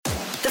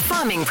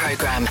Farming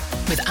Programme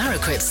with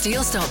Araquip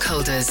Steel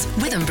Stockholders,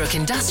 Withambrook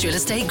Industrial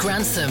Estate,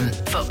 Grantham.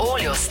 For all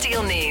your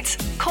steel needs,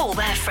 call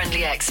their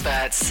friendly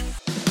experts.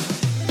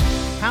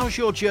 How's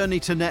your journey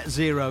to net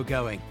zero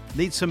going?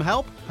 Need some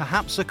help?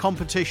 Perhaps a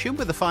competition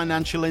with a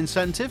financial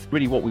incentive?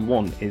 Really what we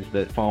want is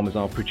that farmers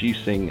are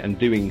producing and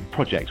doing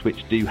projects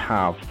which do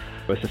have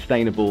a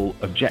sustainable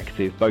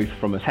objective, both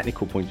from a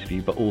technical point of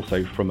view but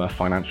also from a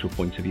financial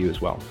point of view as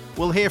well.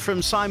 We'll hear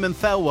from Simon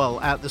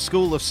Thelwell at the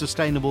School of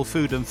Sustainable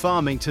Food and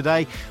Farming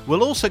today.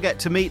 We'll also get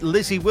to meet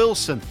Lizzie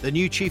Wilson, the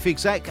new Chief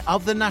Exec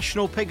of the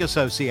National Pig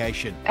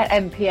Association. At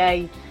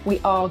MPA,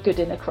 we are good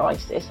in a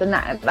crisis, and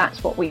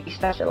that's what we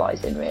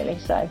specialise in, really.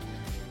 So,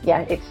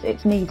 yeah,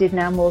 it's needed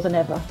now more than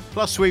ever.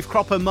 Plus, we've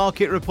crop and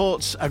market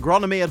reports,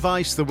 agronomy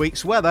advice, the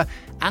week's weather,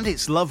 and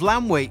it's Love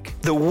Lamb Week.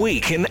 The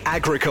Week in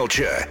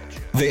Agriculture.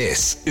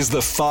 This is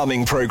the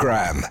Farming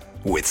Programme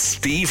with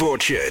Steve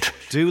Orchard.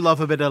 Do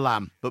love a bit of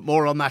lamb, but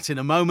more on that in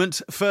a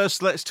moment.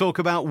 First, let's talk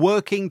about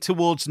working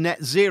towards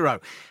net zero.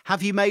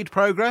 Have you made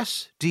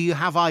progress? Do you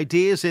have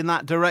ideas in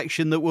that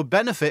direction that would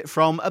benefit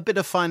from a bit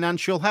of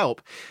financial help?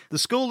 The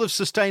School of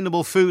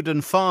Sustainable Food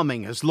and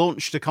Farming has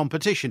launched a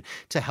competition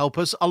to help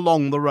us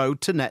along the road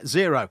to net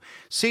zero.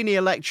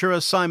 Senior lecturer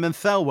Simon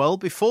Thelwell,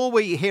 before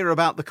we hear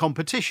about the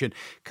competition,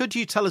 could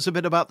you tell us a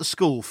bit about the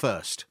school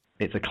first?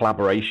 It's a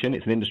collaboration,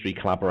 it's an industry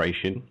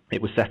collaboration.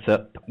 It was set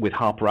up with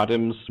Harper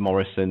Adams,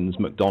 Morrison's,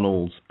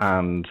 McDonald's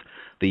and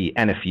the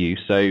NFU.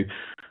 So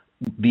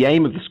the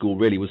aim of the school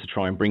really was to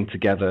try and bring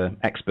together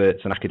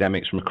experts and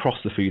academics from across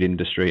the food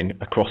industry and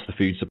across the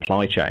food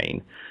supply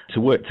chain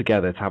to work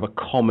together to have a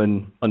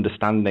common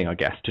understanding, I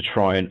guess, to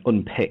try and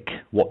unpick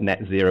what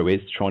net zero is,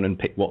 to try and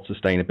unpick what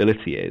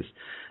sustainability is,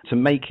 to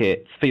make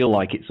it feel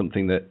like it's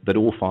something that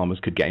all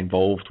farmers could get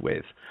involved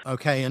with.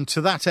 OK, and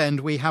to that end,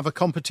 we have a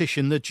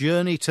competition, the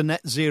Journey to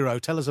Net Zero.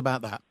 Tell us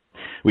about that.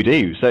 We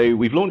do. So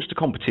we've launched a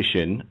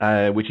competition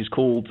which is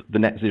called the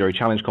Net Zero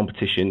Challenge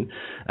Competition.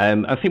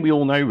 I think we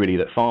all know really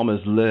that farmers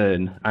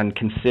learn and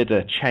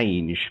consider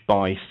change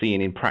by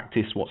seeing in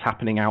practice what's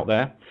happening out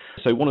there.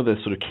 So one of the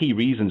sort of key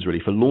reasons really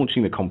for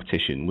launching the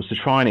competition was to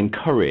try and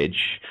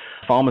encourage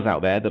farmers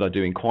out there that are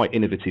doing quite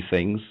innovative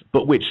things,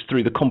 but which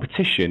through the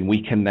competition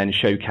we can then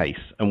showcase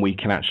and we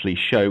can actually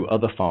show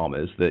other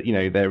farmers that, you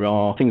know, there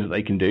are things that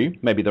they can do.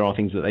 Maybe there are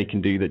things that they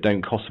can do that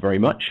don't cost very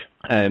much,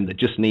 that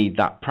just need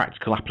that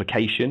practical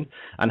application.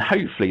 And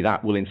hopefully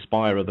that will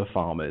inspire other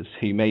farmers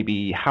who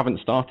maybe haven't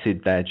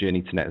started their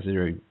journey to net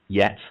zero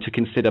yet to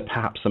consider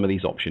perhaps some of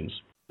these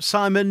options.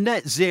 Simon,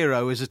 net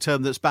zero is a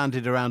term that's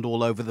bandied around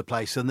all over the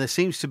place, and there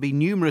seems to be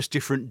numerous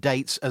different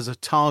dates as a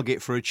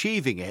target for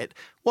achieving it.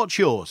 What's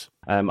yours?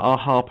 Our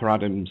Harper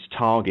Adams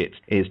target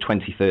is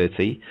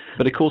 2030,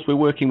 but of course we're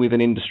working with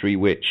an industry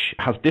which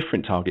has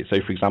different targets.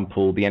 So, for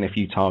example, the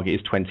NFU target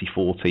is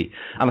 2040,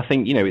 and I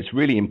think, you know, it's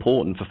really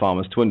important for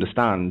farmers to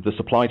understand the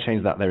supply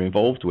chains that they're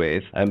involved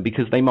with,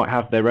 because they might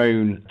have their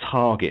own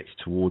targets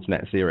towards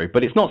net zero,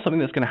 but it's not something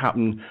that's going to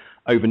happen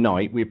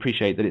overnight. We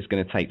appreciate that it's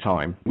going to take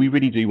time. We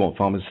really do want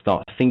farmers to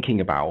start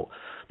thinking about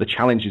the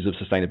challenges of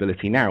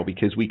sustainability now,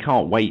 because we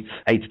can't wait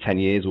 8 to 10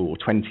 years or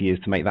 20 years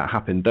to make that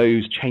happen.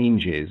 Those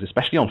changes,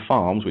 especially on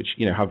farms, which,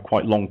 you know, have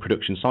quite long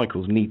production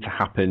cycles, need to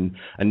happen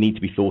and need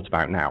to be thought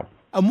about now.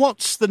 And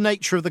what's the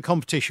nature of the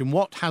competition?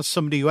 What has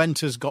somebody who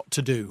enters got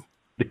to do?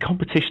 The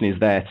competition is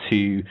there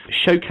to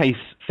showcase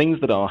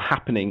things that are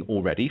happening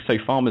already. So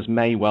farmers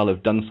may well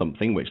have done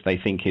something which they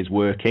think is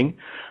working,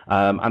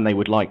 and they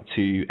would like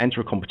to enter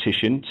a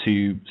competition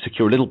to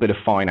secure a little bit of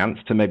finance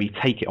to maybe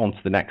take it on to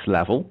the next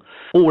level.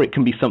 Or it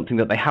can be something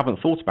that they haven't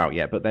thought about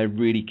yet, but they're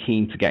really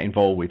keen to get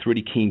involved with,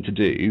 really keen to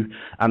do,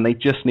 and they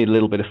just need a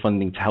little bit of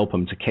funding to help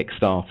them to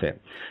kickstart it.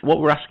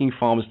 What we're asking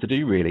farmers to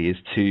do really is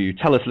to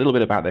tell us a little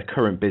bit about their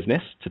current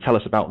business, to tell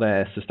us about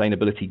their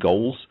sustainability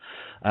goals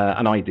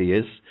and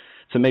ideas,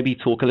 to maybe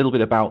talk a little bit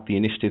about the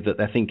initiative that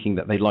they're thinking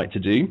that they'd like to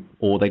do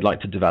or they'd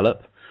like to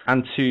develop,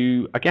 and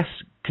to, I guess,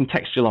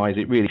 contextualise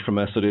it really from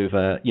a sort of,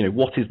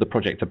 what is the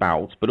project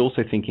about, but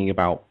also thinking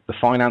about the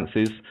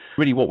finances.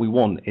 Really what we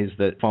want is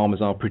that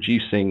farmers are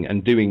producing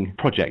and doing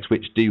projects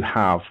which do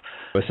have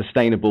a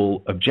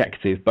sustainable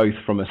objective, both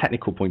from a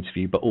technical point of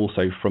view, but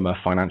also from a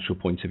financial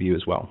point of view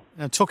as well.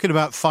 Now, talking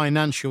about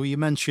financial, you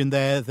mentioned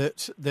there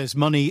that there's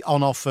money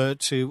on offer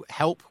to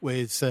help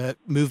with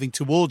moving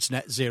towards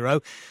net zero.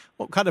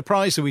 What kind of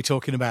prize are we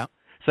talking about?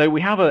 So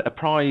we have a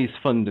prize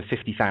fund of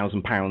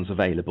 £50,000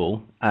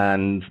 available,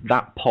 and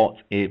that pot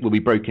will be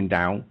broken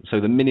down.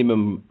 So the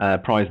minimum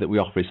prize that we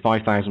offer is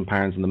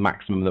 £5,000, and the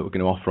maximum that we're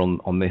going to offer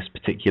on this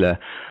particular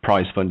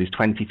prize fund is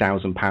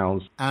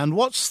 £20,000. And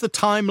what's the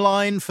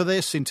timeline for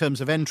this in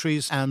terms of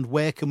entries, and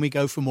where can we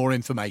go for more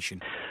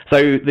information?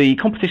 So the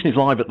competition is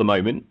live at the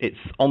moment. It's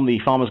on the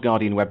Farmers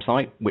Guardian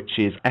website, which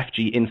is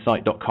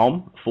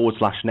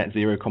fginsight.com/net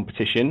zero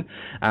competition,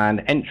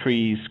 and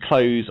entries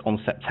close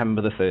on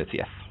September the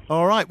 30th.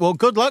 All right, well,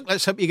 good luck.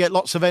 Let's hope you get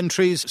lots of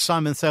entries.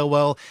 Simon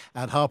Thelwell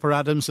at Harper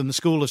Adams and the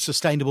School of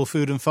Sustainable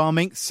Food and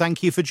Farming,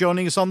 thank you for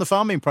joining us on the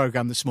Farming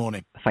Programme this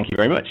morning. Thank you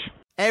very much.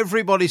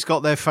 Everybody's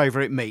got their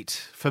favourite meat.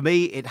 For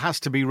me, it has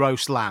to be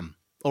roast lamb.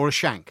 or a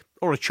shank,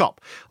 or a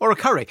chop, or a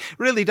curry.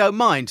 Really don't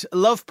mind.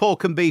 Love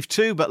pork and beef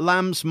too, but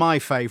lamb's my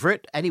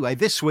favourite. Anyway,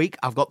 this week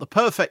I've got the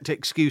perfect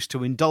excuse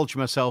to indulge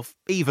myself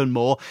even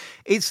more.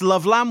 It's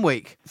Love Lamb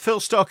Week. Phil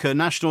Stocker,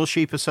 National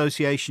Sheep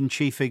Association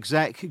Chief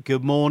Exec,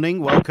 good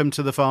morning. Welcome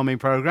to the Farming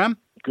Programme.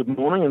 Good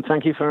morning, and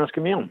thank you for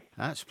asking me on.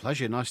 That's a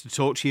pleasure. Nice to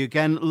talk to you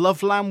again.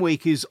 Love Lamb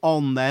Week is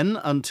on then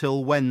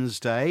until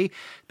Wednesday.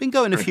 Been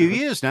going a few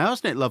years now,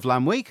 hasn't it, Love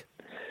Lamb Week?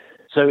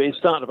 So it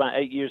started about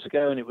 8 years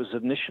ago, and it was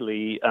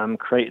initially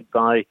created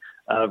by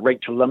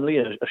Rachel Lumley,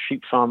 a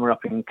sheep farmer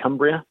up in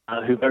Cumbria,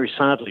 who very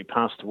sadly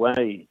passed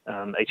away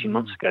 18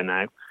 months ago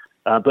now.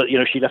 But,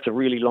 she left a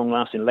really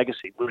long-lasting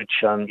legacy, which,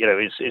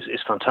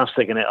 is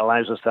fantastic, and it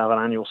allows us to have an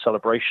annual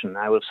celebration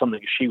now of something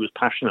she was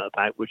passionate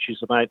about, which is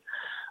about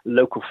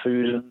local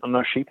food and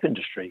our sheep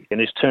industry. And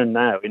it's turned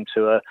now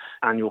into an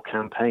annual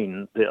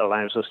campaign that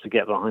allows us to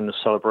get behind the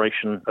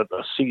celebration at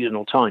a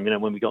seasonal time,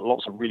 when we've got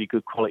lots of really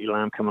good quality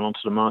lamb coming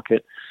onto the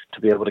market.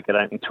 To be able to get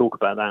out and talk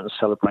about that and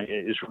celebrate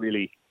it is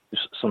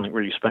something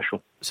really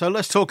special. So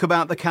let's talk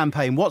about the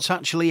campaign. What's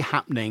actually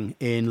happening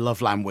in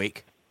Love Lamb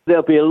Week?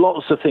 There'll be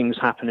lots of things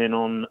happening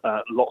on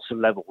lots of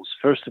levels.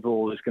 First of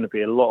all, there's going to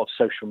be a lot of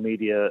social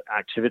media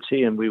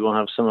activity, and we will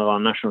have some of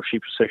our National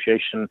Sheep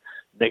Association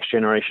Next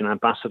Generation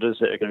ambassadors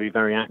that are going to be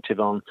very active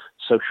on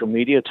social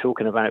media,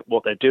 talking about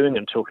what they're doing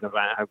and talking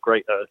about how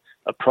great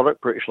a product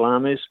British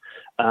lamb is.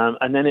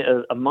 And then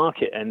at a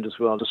market end as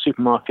well, the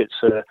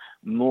supermarkets are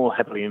more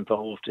heavily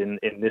involved in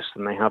this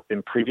than they have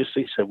been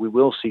previously. So we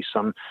will see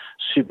some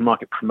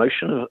supermarket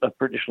promotion of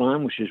British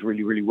lamb, which is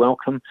really, really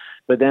welcome.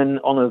 But then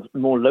on a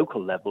more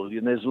local level,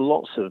 there's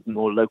lots of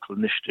more local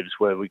initiatives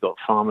where we've got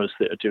farmers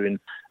that are doing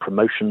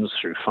promotions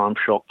through farm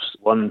shops.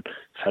 One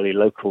fairly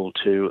local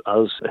to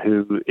us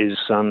who is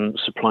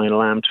supplying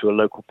lamb to a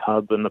local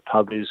pub, and the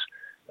pub is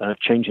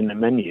changing the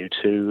menu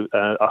to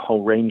a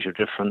whole range of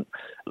different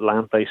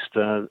lamb-based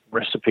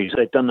recipes.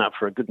 They've done that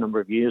for a good number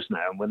of years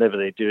now, and whenever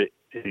they do it,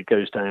 it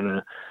goes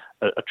down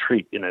a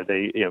treat.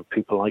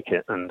 People like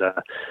it, and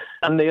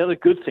the other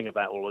good thing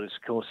about all of this,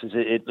 of course, is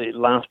it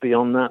lasts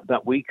beyond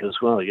that week as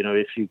well.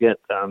 If you get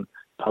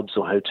pubs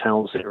or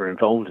hotels that are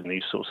involved in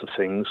these sorts of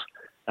things,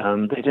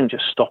 they don't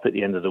just stop at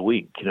the end of the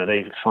week.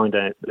 They find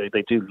out,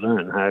 they do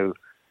learn how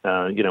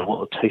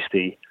what a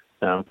tasty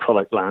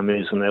product lamb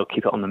is, and they'll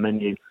keep it on the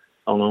menu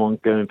on an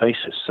ongoing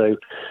basis. So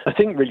I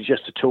think really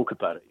just to talk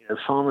about it,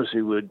 farmers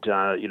who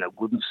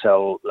wouldn't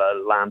sell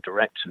lamb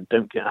direct and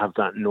don't have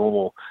that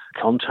normal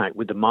contact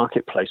with the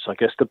marketplace, I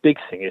guess the big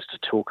thing is to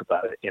talk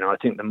about it. I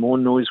think the more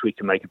noise we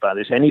can make about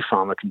this, any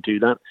farmer can do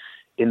that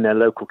in their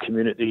local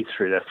community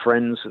through their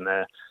friends and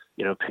their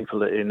people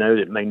that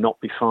that may not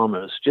be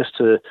farmers, just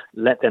to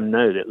let them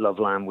know that Love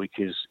Lamb Week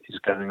is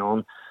going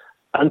on.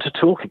 And to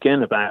talk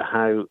again about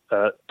how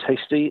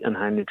tasty and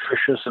how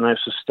nutritious and how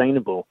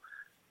sustainable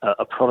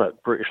a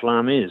product British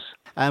lamb is.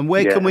 And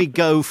where can we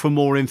go for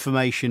more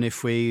information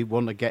if we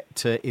want to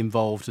get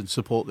involved and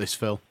support this,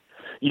 Phil?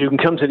 You can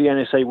come to the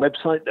NSA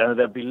website.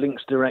 There'll be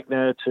links direct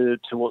there to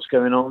what's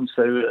going on.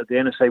 So the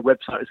NSA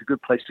website is a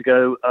good place to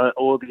go,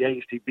 or the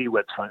ASTB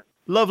website.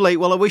 Lovely.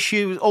 Well, I wish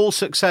you all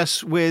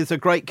success with a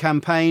great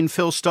campaign.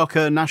 Phil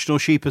Stocker, National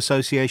Sheep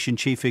Association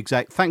Chief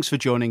Exec, thanks for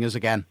joining us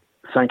again.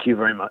 Thank you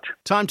very much.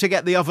 Time to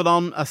get the oven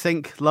on, I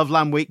think. Love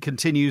Lamb Week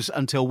continues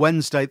until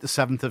Wednesday, the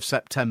 7th of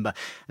September.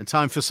 And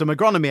time for some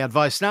agronomy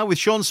advice now with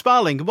Sean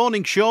Sparling. Good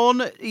morning,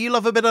 Sean. You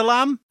love a bit of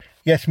lamb?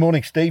 Yes,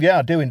 morning, Steve. Yeah,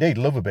 I do indeed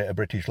love a bit of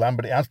British lamb,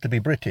 but it has to be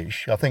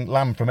British. I think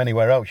lamb from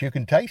anywhere else, you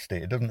can taste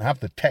it. It doesn't have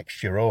the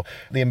texture or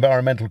the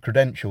environmental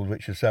credentials,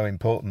 which are so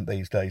important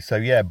these days. So,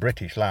 yeah,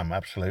 British lamb,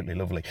 absolutely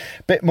lovely.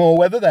 Bit more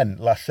weather then,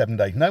 last 7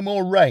 days. No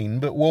more rain,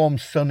 but warm,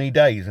 sunny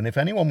days. And if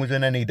anyone was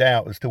in any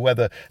doubt as to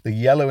whether the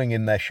yellowing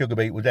in their sugar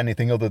beet was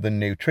anything other than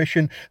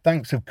nutrition,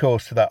 thanks, of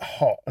course, to that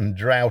hot and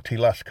droughty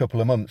last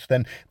couple of months,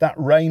 then that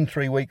rain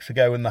 3 weeks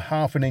ago and the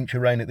half an inch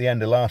of rain at the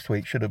end of last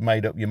week should have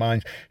made up your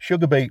minds.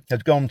 Sugar beet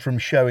has gone from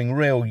showing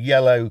real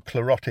yellow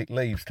chlorotic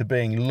leaves to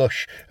being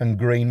lush and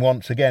green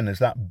once again as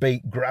that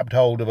beet grabbed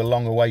hold of a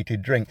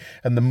long-awaited drink,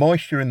 and the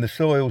moisture in the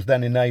soils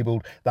then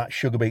enabled that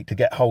sugar beet to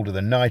get hold of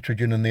the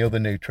nitrogen and the other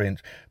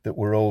nutrients that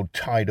were all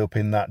tied up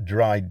in that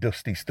dry,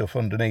 dusty stuff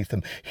underneath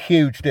them.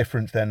 Huge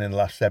difference then in the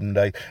last 7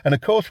 days. And of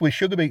course, with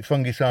sugar beet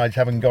fungicides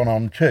having gone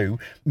on too,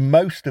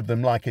 most of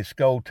them, like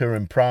Escolta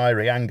and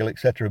Priory, Angle,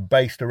 etc.,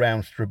 based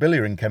around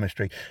strobilurine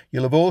chemistry,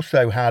 you'll have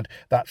also had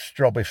that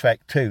strob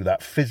effect too,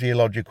 that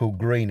physiological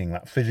greening,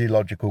 that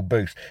physiological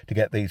boost to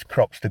get these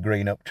crops to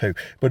green up too.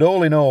 But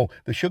all in all,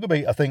 the sugar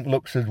beet, I think,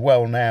 looks as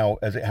well now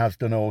as it has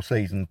done all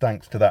season,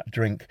 thanks to that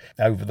drink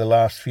over the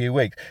last few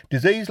weeks.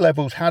 Disease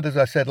levels had, as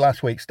I said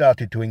last week,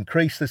 started to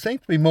increase. There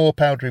seems to be more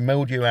powdery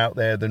mildew out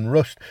there than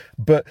rust,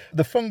 but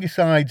the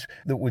fungicides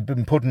that we've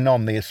been putting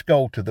on, the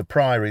Escolta, the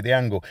Priory, the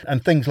Angle,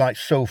 and things like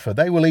sulphur,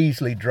 they will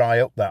easily dry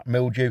up that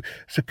mildew.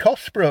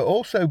 Cercospora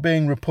also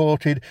being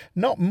reported,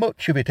 not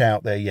much of it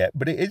out there yet,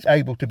 but it is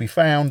able to be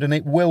found and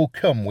it will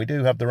come. We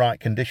do have the right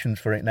conditions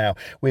for it now.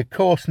 We, of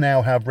course,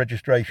 now have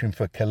registration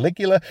for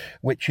Caligula,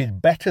 which is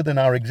better than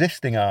our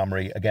existing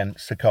armoury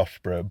against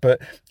Cercospora, but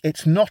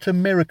it's not a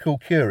miracle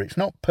cure. It's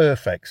not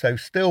perfect, so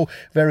still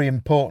very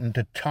important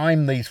to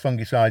time these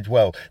fungicides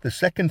well. The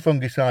second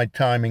fungicide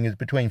timing is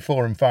between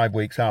 4 and 5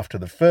 weeks after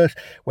the first,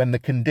 when the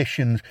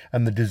conditions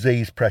and the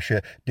disease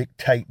pressure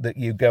dictate that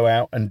you go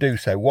out and do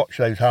so. Watch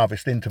those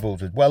harvest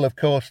intervals as well, of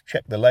course.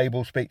 Check the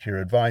label, speak to your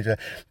advisor.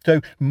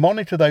 So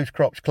monitor those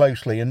crops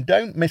closely and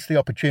don't miss the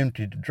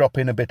opportunity to drop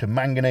in a bit of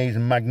manganese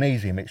and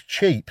magnesium. It's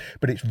cheap,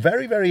 but it's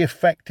very, very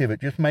effective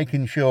at just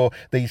making sure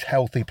these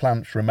healthy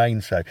plants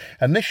remain so.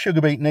 And this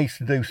sugar beet needs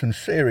to do some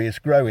serious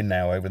growing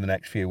now over the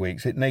next few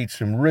weeks. It needs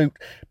some root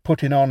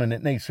putting on and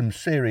it needs some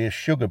serious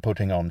sugar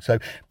putting on. So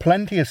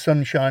plenty of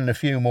sunshine and a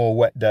few more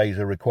wet days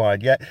are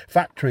required yet.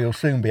 Factory will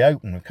soon be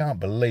open. I can't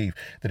believe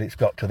that it's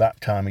got to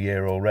that time of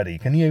year already.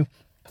 Can you?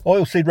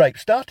 Oilseed rape,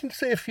 starting to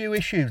see a few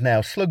issues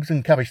now. Slugs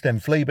and cabbage stem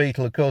flea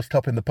beetle, of course,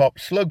 topping the pop.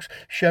 Slugs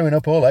showing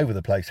up all over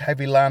the place.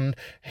 Heavy land,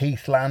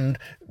 heathland,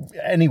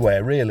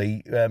 anywhere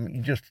really.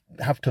 You just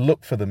have to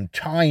look for them.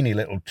 Tiny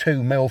little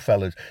 2 mil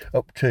fellas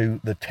up to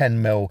the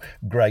 10 mil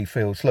grey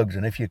field slugs.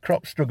 And if your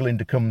crop's struggling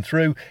to come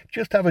through,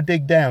 just have a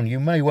dig down. You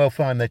may well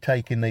find they're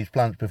taking these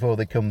plants before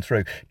they come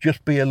through.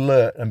 Just be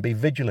alert and be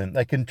vigilant.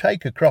 They can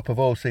take a crop of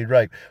oilseed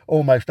rape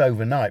almost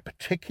overnight,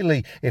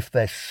 particularly if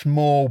they're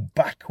small,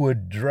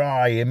 backward,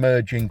 dry,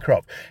 emerging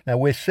crop. Now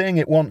we're seeing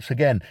it once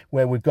again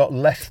where we've got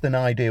less than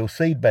ideal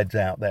seed beds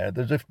out there.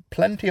 There's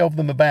plenty of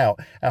them about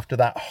after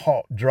that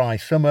hot, dry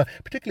summer,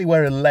 particularly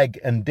where a leg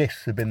and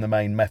discs have been the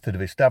main method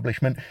of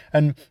establishment,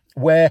 and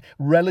where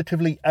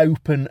relatively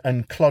open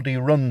and cloddy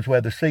runs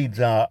where the seeds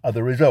are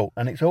the result.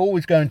 And it's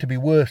always going to be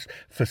worse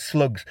for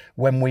slugs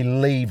when we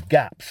leave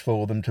gaps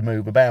for them to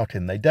move about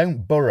in. They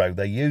don't burrow,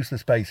 they use the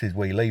spaces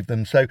we leave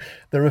them. So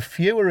there are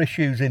fewer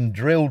issues in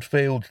drilled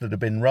fields that have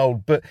been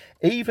rolled, but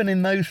even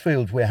in those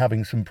fields we're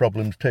having some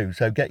problems too.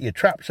 So get your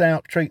traps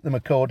out, treat them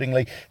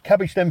accordingly.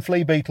 Cabbage stem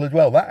flea beetle as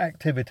well. That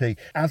activity,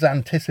 as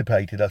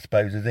anticipated, I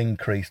suppose, has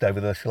increased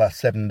over the last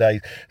 7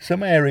 days.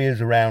 Some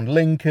areas around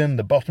Lincoln,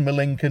 the bottom of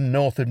Lincoln,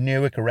 north of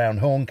Newark, around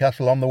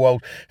Horncastle on the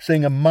Wold,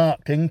 seeing a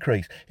marked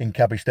increase in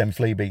cabbage stem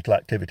flea beetle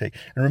activity.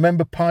 And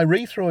remember,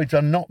 pyrethroids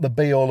are not the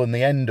be-all and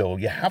the end-all.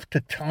 You have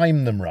to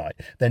time them right.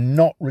 They're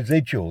not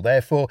residual.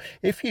 Therefore,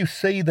 if you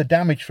see the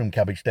damage from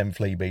cabbage stem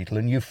flea beetle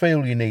and you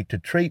feel you need to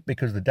treat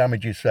because the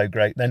damage is so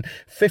great, then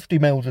 50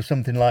 mils of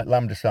something like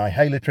lambda-cy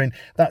halotrin,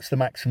 that's the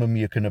maximum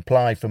you can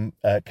apply from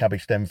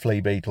cabbage stem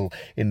flea beetle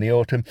in the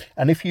autumn.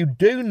 And if you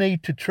do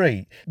need to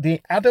treat, the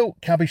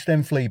adult cabbage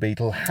stem flea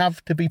beetle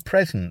have to be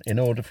present in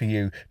order for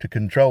you to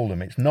control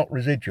them. It's not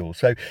residual.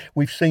 So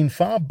we've seen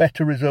far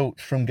better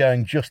results from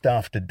going just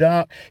after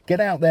dark. Get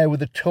out there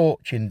with a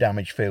torch in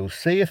damaged fields.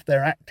 See if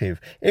they're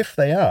active. If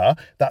they are,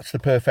 that's the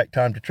perfect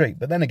time to treat.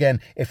 But then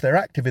again, if they're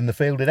active in the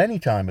field at any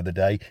time of the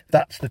day,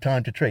 that's the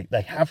time to treat.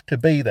 They have to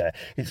be there.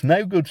 It's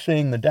no good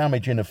seeing the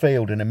damage in a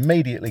field and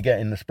immediately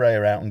getting the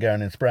sprayer out and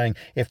going and spraying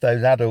if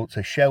those adults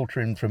are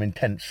sheltering from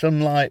intense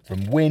sunlight,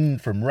 from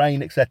wind, from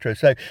rain, etc.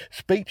 So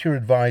speak to your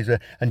advisor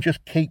and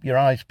just keep your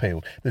eyes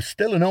peeled. There's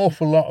still an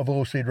awful lot of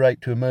oilseed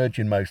rape to emerge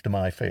in most of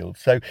my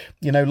fields. So,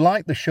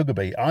 like the sugar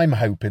beet, I'm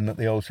hoping that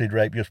the oilseed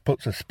rape just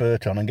puts a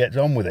spurt on and gets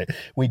on with it.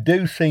 We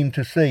do seem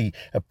to see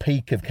a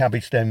peak of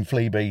cabbage stem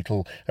flea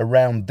beetle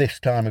around this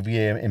time of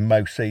year in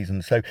most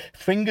seasons. So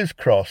fingers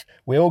crossed,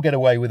 we all get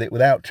away with it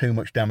without too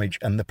much damage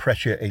and the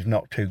pressure is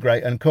not too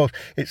great. And of course,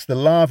 it's the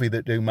larvae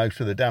that do most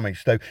of the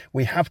damage. So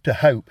we have to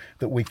hope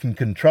that we can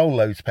control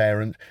those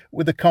parents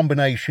with a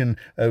combination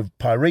of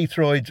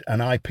pyrethroids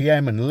and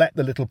IPM and let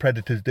the little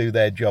predators do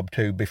their job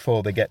too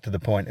before they get to the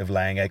point of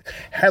laying eggs.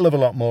 Hell of a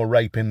lot more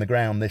rape in the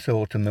ground this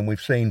autumn than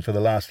we've seen for the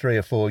last 3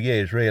 or 4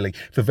 years, really,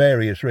 for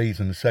various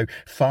reasons. So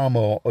far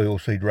more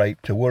oilseed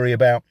rape to worry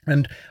about.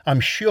 And I'm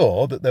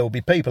sure that there will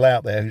be people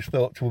out there whose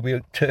thoughts will be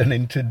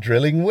turning to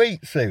drilling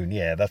wheat soon.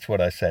 Yeah, that's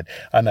what I said.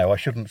 I know I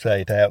shouldn't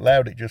say it out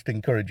loud. It just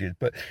encourages.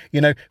 But,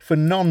 for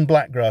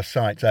non-blackgrass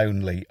sites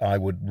only, I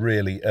would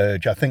really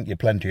urge, I think you're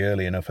plenty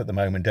early enough at the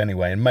moment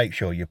anyway, and make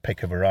sure you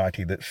pick a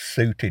variety that's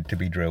suited to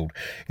be drilled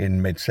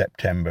in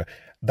mid-September.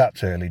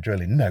 That's early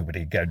drilling.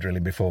 Nobody'd go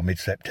drilling before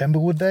mid-September,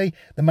 would they?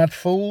 The mad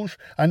fools?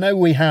 I know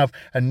we have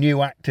a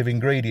new active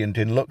ingredient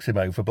in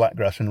Luximo for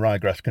blackgrass and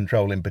ryegrass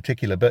control in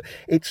particular, but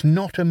it's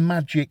not a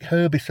magic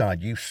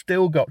herbicide. You've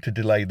still got to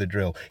delay the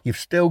drill. You've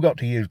still got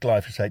to use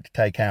glyphosate to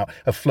take out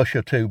a flush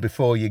or two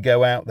before you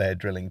go out there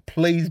drilling.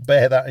 Please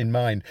bear that in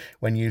mind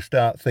when you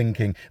start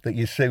thinking that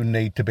you soon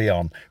need to be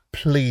on.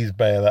 Please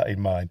bear that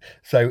in mind.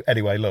 So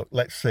anyway, look,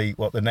 let's see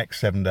what the next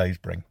 7 days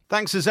bring.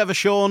 Thanks as ever,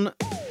 Sean.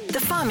 The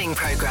Farming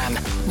Programme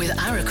with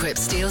Araquip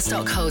Steel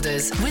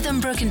Stockholders,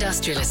 Withambrook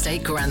Industrial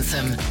Estate,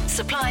 Grantham,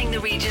 supplying the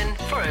region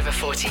for over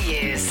 40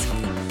 years.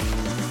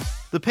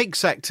 The pig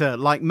sector,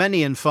 like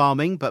many in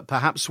farming, but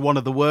perhaps one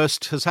of the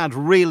worst, has had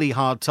really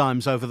hard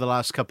times over the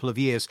last couple of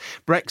years.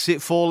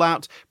 Brexit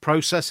fallout,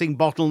 processing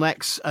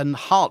bottlenecks and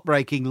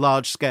heartbreaking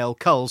large-scale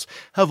culls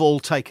have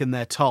all taken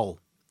their toll.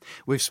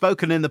 We've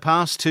spoken in the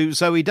past to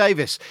Zoe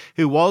Davis,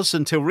 who was,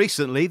 until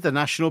recently, the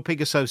National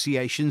Pig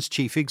Association's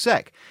Chief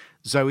Exec.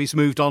 Zoe's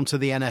moved on to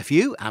the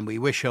NFU, and we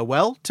wish her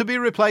well, to be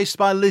replaced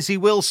by Lizzie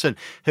Wilson,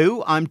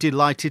 who I'm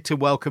delighted to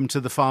welcome to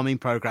the farming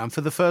programme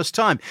for the first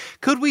time.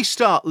 Could we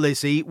start,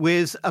 Lizzie,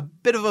 with a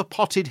bit of a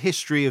potted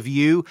history of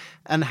you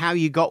and how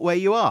you got where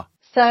you are?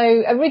 So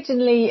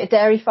originally a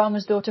dairy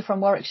farmer's daughter from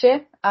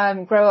Warwickshire,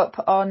 grew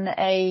up on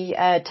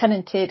a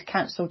tenanted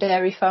council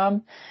dairy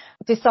farm.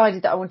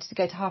 Decided that I wanted to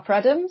go to Harper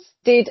Adams,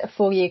 did a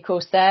 4-year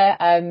course there.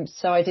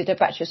 So I did a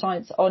Bachelor of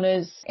Science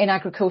Honours in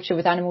Agriculture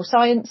with Animal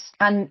Science.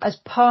 And as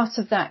part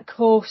of that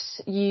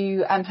course,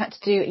 you had to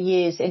do a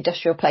year's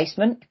industrial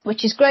placement,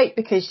 which is great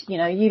because, you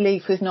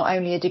leave with not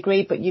only a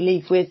degree, but you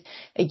leave with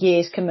a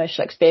year's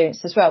commercial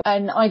experience as well.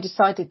 And I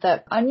decided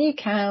that I knew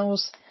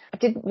cows. I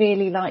didn't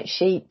really like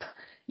sheep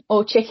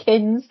or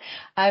chickens,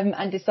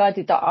 and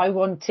decided that I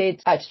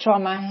wanted to try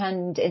my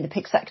hand in the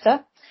pig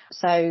sector.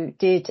 So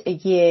did a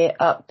year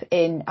up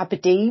in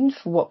Aberdeen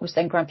for what was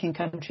then Grampian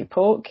Country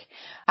Pork.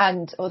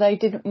 And although I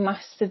didn't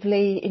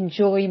massively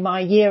enjoy my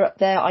year up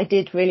there, I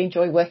did really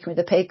enjoy working with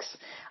the pigs.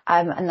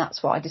 And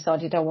that's what I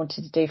decided I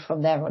wanted to do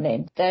from there on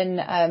in.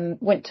 Then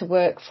went to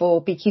work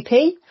for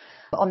BQP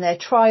on their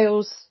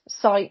trials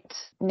site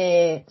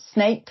near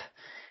Snape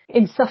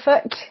in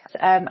Suffolk,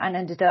 and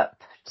ended up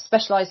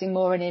specialising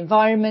more in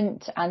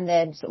environment and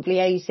then sort of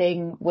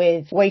liaising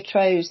with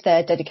Waitrose,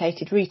 their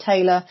dedicated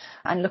retailer,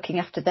 and looking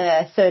after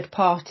their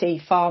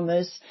third-party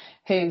farmers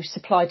who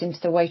supplied into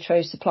the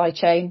Waitrose supply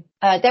chain.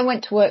 Then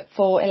went to work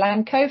for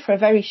Elanco for a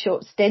very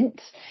short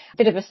stint, a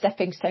bit of a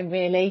stepping stone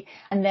really,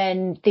 and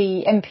then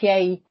the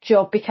MPA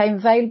job became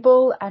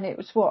available and it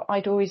was what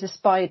I'd always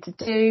aspired to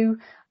do.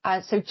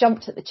 So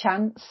jumped at the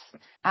chance,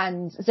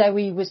 and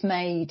Zoe was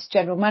made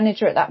general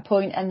manager at that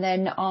point, and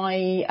then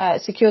I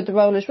secured the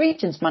role as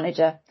regions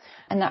manager,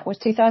 and that was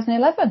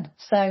 2011.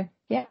 So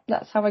yeah,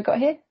 that's how I got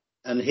here.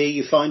 And here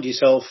you find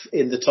yourself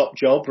in the top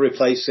job,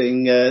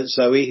 replacing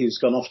Zoe, who's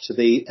gone off to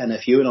the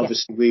NFU, and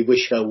obviously we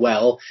wish her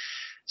well.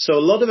 So a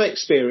lot of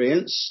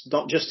experience,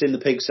 not just in the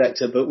pig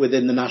sector, but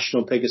within the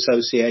National Pig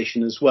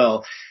Association as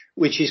well,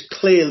 which is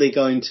clearly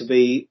going to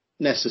be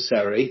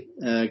necessary,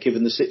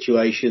 given the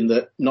situation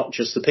that not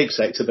just the pig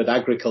sector, but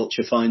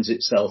agriculture finds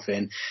itself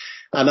in.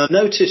 And I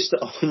noticed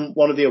on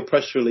one of your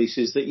press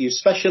releases that you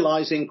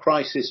specialise in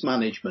crisis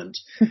management.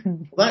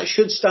 That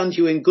should stand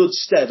you in good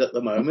stead at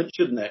the moment,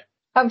 shouldn't it?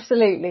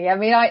 Absolutely. I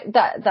mean,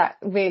 that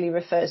really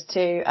refers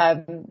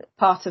to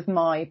part of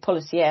my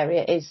policy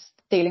area is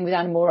dealing with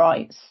animal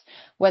rights,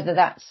 whether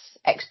that's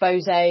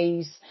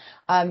exposés,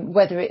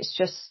 whether it's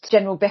just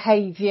general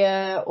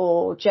behaviour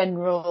or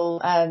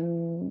general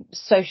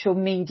social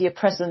media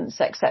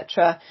presence,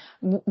 etc.,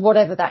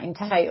 whatever that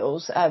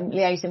entails,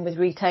 liaising with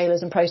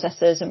retailers and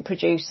processors and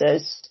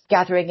producers,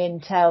 gathering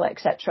intel,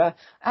 etc.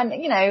 And,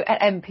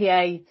 at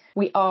MPA,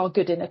 we are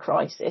good in a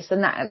crisis,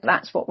 and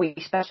that's what we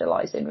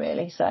specialise in,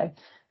 really. So,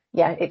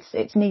 yeah,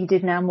 it's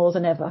needed now more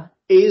than ever.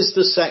 Is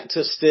the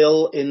sector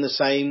still in the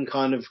same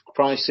kind of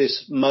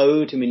crisis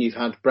mode? I mean, you've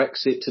had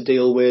Brexit to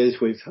deal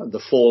with. We've had the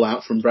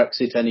fallout from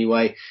Brexit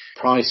anyway,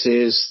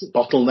 prices,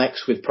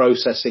 bottlenecks with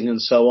processing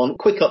and so on.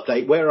 Quick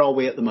update, where are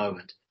we at the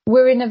moment?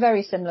 We're in a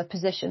very similar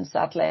position,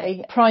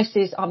 sadly.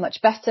 Prices are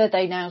much better.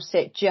 They now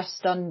sit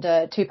just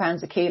under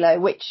 £2 a kilo,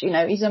 which,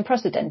 is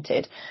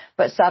unprecedented.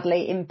 But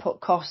sadly,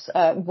 input costs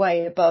are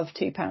way above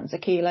 £2 a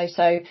kilo.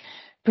 So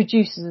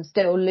producers are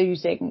still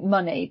losing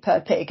money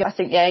per pig. I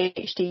think the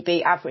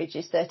HDB average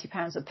is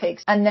 £30 a pig.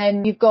 And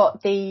then you've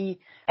got the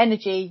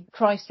energy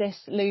crisis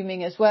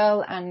looming as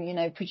well.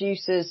 And,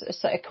 producers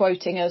are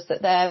quoting us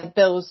that their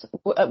bills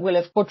will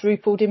have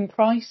quadrupled in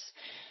price.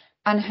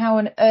 And how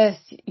on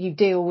earth you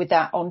deal with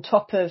that on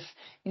top of,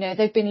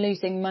 they've been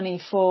losing money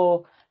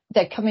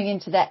they're coming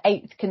into their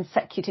 8th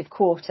consecutive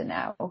quarter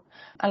now.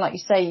 And like you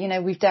say,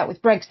 we've dealt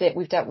with Brexit,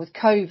 we've dealt with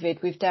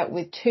COVID, we've dealt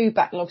with 2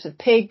 backlogs of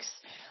pigs.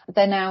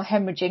 They're now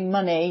hemorrhaging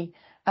money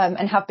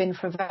and have been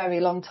for a very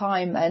long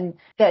time, and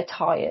they're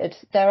tired.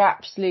 They're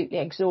absolutely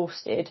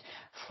exhausted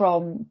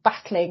from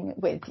battling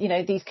with,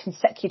 these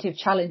consecutive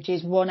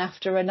challenges one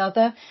after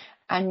another.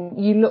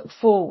 And you look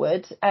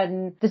forward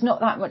and there's not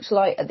that much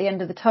light at the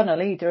end of the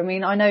tunnel either. I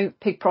mean, I know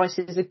pig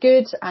prices are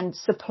good and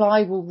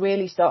supply will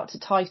really start to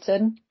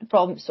tighten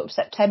from sort of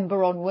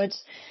September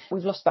onwards.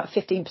 We've lost about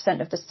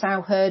 15% of the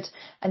sow herd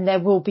and there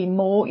will be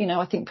more.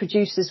 I think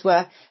producers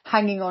were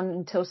hanging on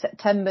until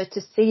September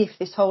to see if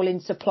this hole in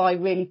supply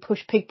really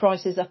pushed pig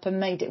prices up and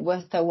made it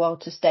worth their while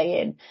to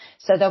stay in.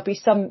 So there'll be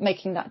some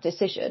making that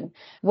decision.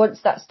 Once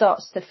that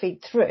starts to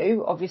feed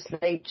through,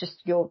 obviously just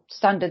your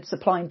standard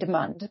supply and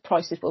demand,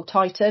 prices will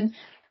tighten.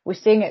 We're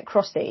seeing it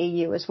across the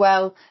EU as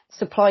well.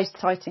 Supply's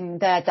tightening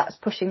there, that's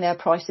pushing their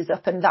prices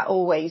up, and that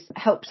always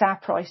helps our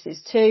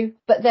prices too.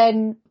 But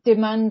then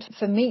demand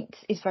for meat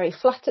is very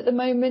flat at the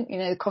moment.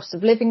 The cost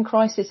of living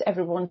crisis,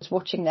 everyone's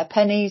watching their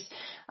pennies.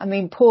 I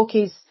mean, pork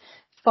is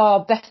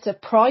far better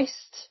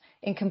priced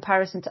in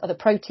comparison to other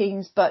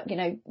proteins, but,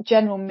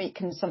 general meat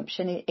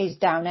consumption is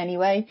down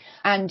anyway.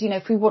 And,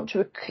 if we want to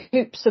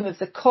recoup some of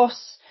the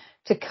costs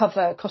to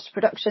cover cost of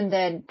production,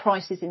 then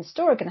prices in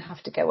store are going to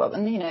have to go up.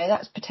 And,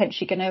 that's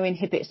potentially going to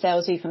inhibit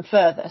sales even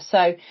further.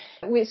 So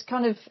we're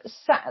kind of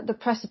sat at the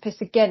precipice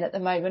again at the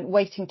moment,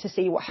 waiting to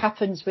see what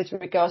happens with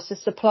regards to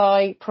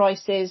supply,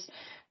 prices.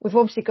 We've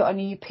obviously got a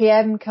new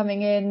PM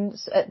coming in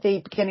at the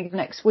beginning of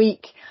next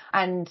week.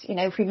 And,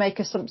 if we make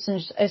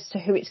assumptions as to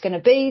who it's going to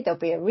be, there'll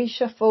be a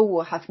reshuffle.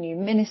 We'll have new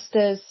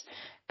ministers,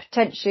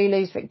 potentially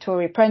lose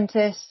Victoria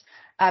Prentice,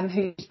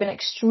 who's been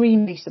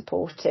extremely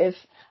supportive.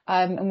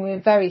 And we're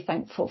very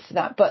thankful for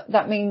that. But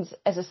that means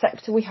as a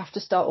sector, we have to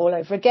start all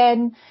over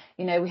again.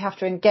 We have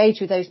to engage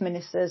with those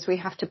ministers. We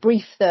have to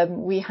brief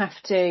them. We have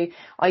to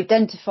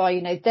identify,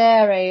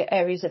 their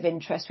areas of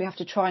interest. We have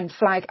to try and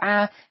flag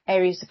our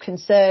areas of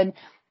concern.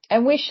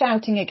 And we're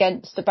shouting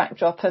against the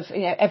backdrop of,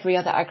 every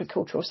other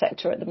agricultural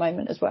sector at the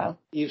moment as well.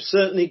 You've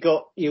certainly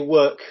got your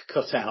work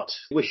cut out.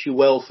 Wish you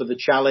well for the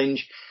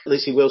challenge.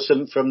 Lizzie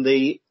Wilson from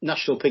the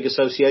National Pig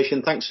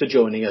Association, thanks for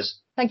joining us.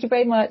 Thank you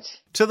very much.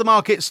 To the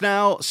markets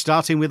now,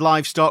 starting with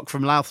livestock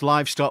from Louth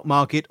Livestock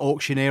Market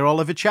auctioneer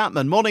Oliver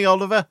Chapman. Morning,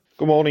 Oliver.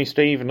 Good morning,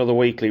 Steve. Another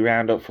weekly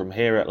roundup from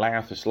here at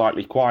Louth, a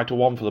slightly quieter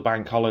one for the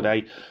bank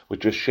holiday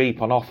with just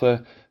sheep on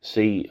offer.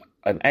 See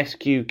an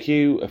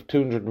SQQ of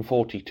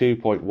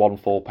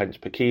 242.14 pence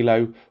per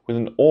kilo with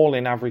an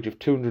all-in average of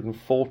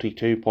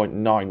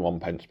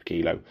 242.91 pence per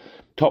kilo.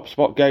 Top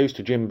spot goes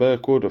to Jim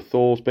Birkwood of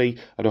Thoresby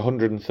at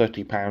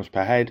 £130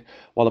 per head,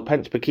 while the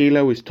pence per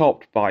kilo is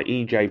topped by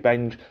EJ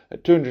Benge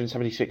at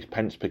 276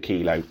 pence per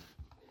kilo.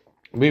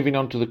 Moving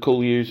on to the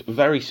cull ewes,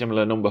 very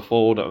similar number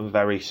forward and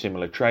very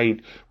similar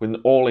trade with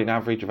an all-in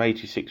average of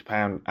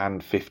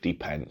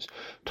 £86.50.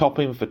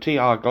 Topping for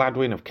TR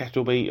Gladwin of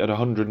Kettleby at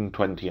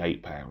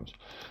 £128.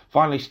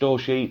 Finally, store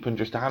sheep and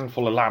just a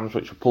handful of lambs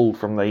which were pulled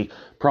from the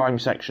prime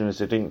section as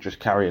they didn't just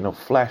carry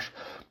enough flesh.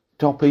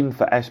 Topping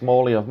for S.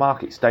 Morley of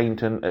Market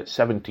Stainton at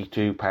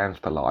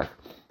 £72 per life.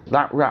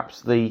 That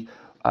wraps the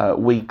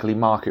weekly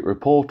market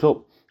report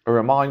up. A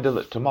reminder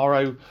that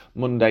tomorrow,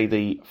 Monday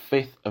the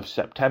 5th of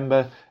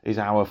September, is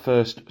our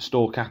first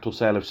store cattle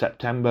sale of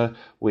September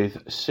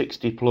with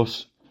 60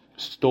 plus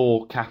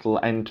store cattle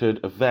entered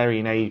of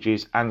varying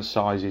ages and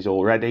sizes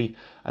already.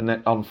 And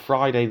then on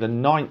Friday the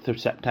 9th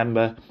of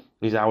September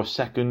is our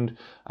second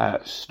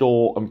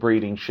store and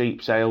breeding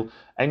sheep sale.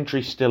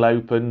 Entry still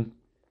open.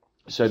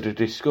 So to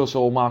discuss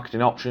all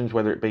marketing options,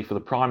 whether it be for the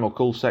prime or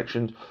cull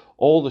sections,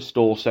 or the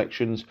store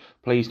sections,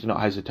 please do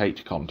not hesitate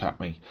to contact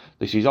me.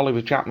 This is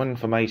Oliver Chapman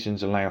for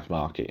Masons and Louth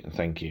Market, and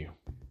thank you.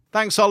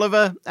 Thanks,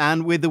 Oliver.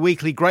 And with the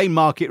weekly grain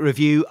market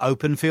review,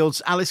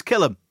 Openfield's Alice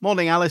Killam.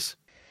 Morning, Alice.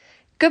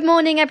 Good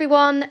morning,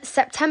 everyone.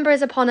 September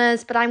is upon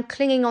us, but I'm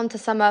clinging on to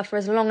summer for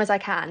as long as I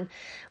can.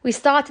 We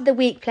started the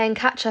week playing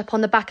catch-up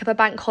on the back of a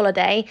bank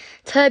holiday.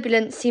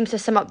 Turbulence seems to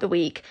sum up the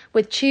week,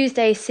 with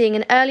Tuesday seeing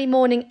an early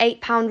morning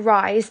 £8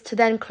 rise to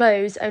then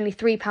close only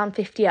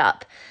 £3.50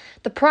 up.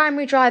 The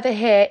primary driver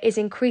here is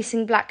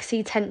increasing Black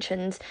Sea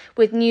tensions,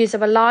 with news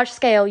of a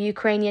large-scale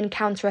Ukrainian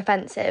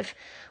counter-offensive.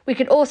 We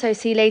could also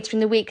see later in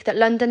the week that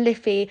London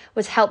Liffey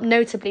was helped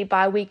notably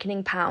by a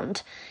weakening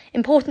pound.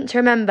 Important to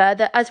remember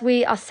that as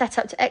we are set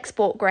up to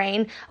export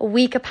grain, a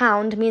weaker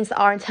pound means that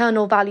our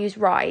internal values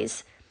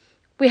rise.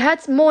 We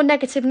heard some more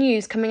negative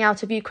news coming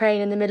out of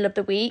Ukraine in the middle of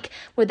the week,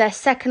 with their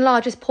second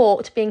largest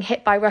port being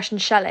hit by Russian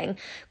shelling,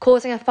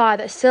 causing a fire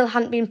that still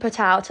hadn't been put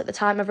out at the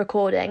time of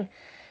recording.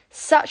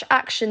 Such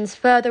actions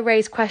further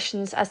raise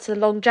questions as to the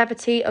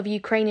longevity of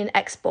Ukrainian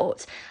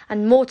exports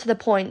and, more to the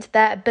point,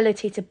 their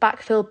ability to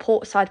backfill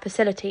portside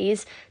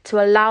facilities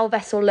to allow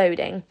vessel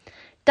loading.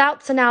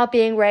 Doubts are now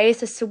being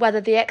raised as to whether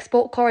the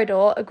export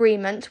corridor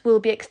agreement will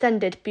be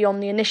extended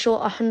beyond the initial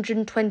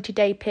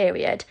 120-day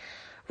period.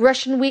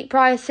 Russian wheat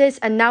prices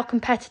are now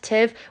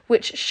competitive,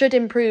 which should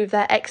improve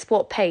their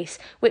export pace,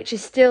 which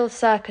is still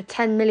circa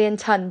 10 million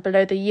tonne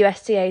below the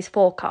USDA's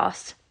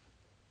forecast.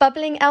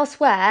 Bubbling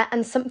elsewhere,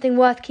 and something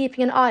worth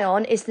keeping an eye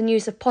on, is the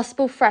news of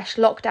possible fresh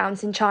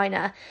lockdowns in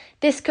China.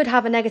 This could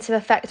have a negative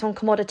effect on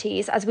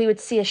commodities, as we would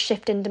see a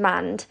shift in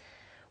demand.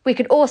 We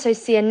could also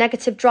see a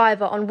negative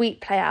driver on wheat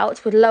play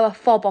out with lower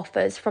FOB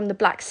offers from the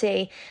Black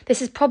Sea.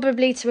 This is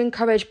probably to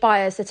encourage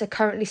buyers that are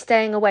currently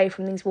staying away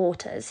from these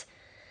waters.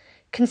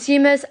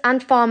 Consumers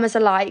and farmers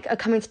alike are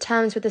coming to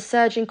terms with the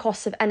surging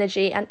costs of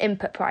energy and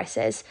input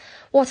prices.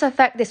 What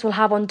effect this will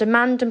have on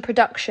demand and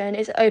production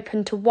is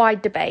open to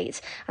wide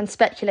debate and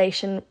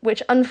speculation,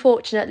 which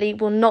unfortunately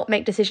will not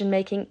make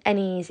decision-making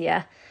any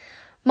easier.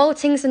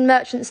 Maltings and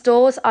merchant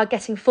stores are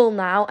getting full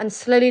now and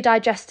slowly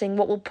digesting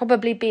what will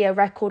probably be a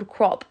record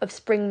crop of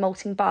spring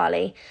malting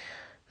barley.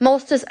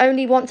 Maltsters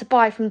only want to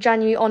buy from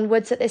January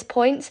onwards at this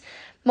point.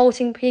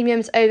 Malting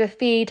premiums over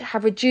feed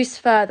have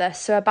reduced further,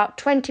 so about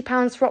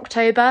 £20 for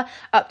October,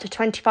 up to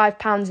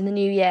 £25 in the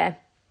new year.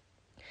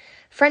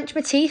 French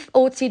Matif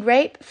oilseed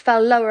rape fell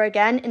lower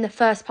again in the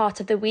first part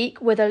of the week,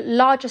 with a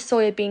larger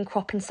soybean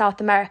crop in South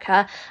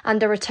America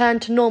and a return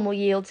to normal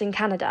yields in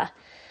Canada.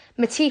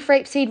 Matif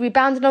rapeseed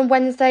rebounded on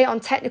Wednesday on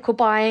technical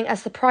buying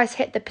as the price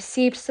hit the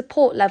perceived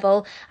support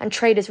level and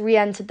traders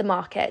re-entered the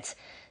market.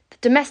 The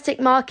domestic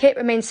market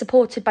remains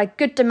supported by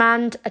good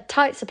demand, a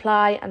tight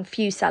supply and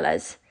few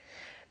sellers.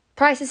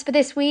 Prices for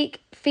this week: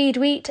 feed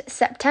wheat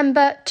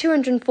September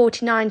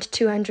 249 to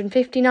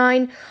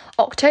 259,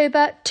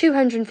 October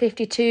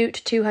 252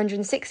 to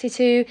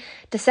 262,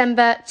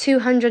 December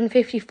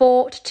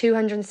 254 to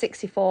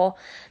 264.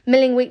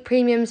 Milling wheat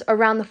premiums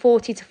around the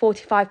 £40 to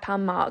 £45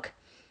 mark.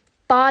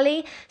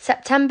 Barley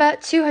September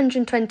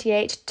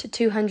 228 to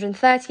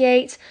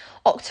 238,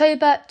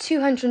 October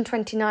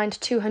 229 to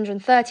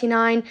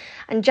 239,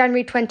 and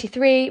January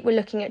 23 we're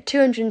looking at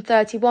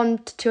 231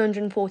 to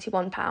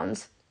 241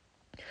 pounds.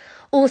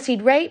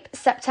 Oilseed rape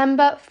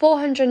September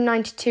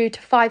 492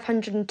 to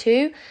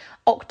 502,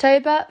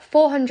 October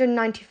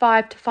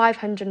 495 to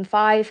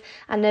 505,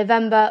 and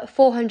November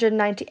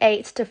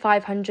 498 to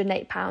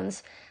 508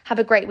 pounds. Have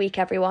a great week,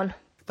 everyone.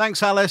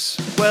 Thanks, Alice.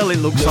 Well, it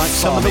looks like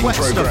some of the wet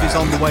stuff is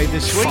on the way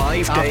this week.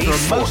 After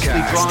a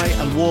mostly dry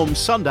and warm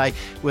Sunday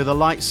with a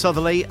light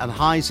southerly and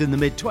highs in the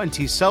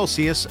mid-20s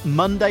Celsius,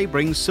 Monday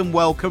brings some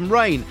welcome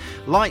rain.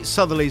 Light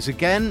southerlies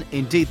again.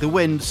 Indeed, the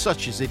wind,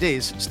 such as it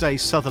is,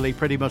 stays southerly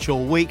pretty much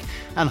all week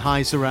and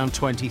highs around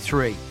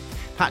 23.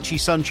 Patchy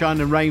sunshine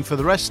and rain for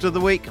the rest of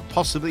the week,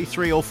 possibly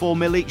 3 or 4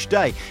 mil each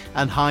day,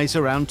 and highs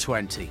around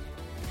 20.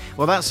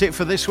 Well, that's it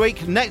for this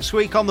week. Next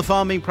week on the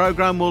farming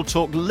programme, we'll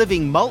talk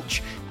living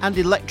mulch and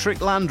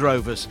electric Land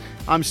Rovers.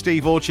 I'm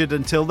Steve Orchard.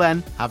 Until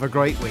then, have a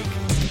great week.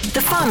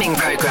 The farming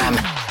programme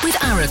with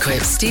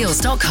Araquip steel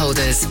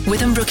stockholders,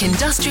 Withambrook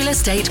Industrial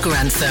Estate,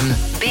 Grantham.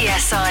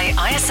 BSI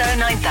ISO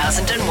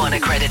 9001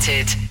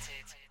 accredited.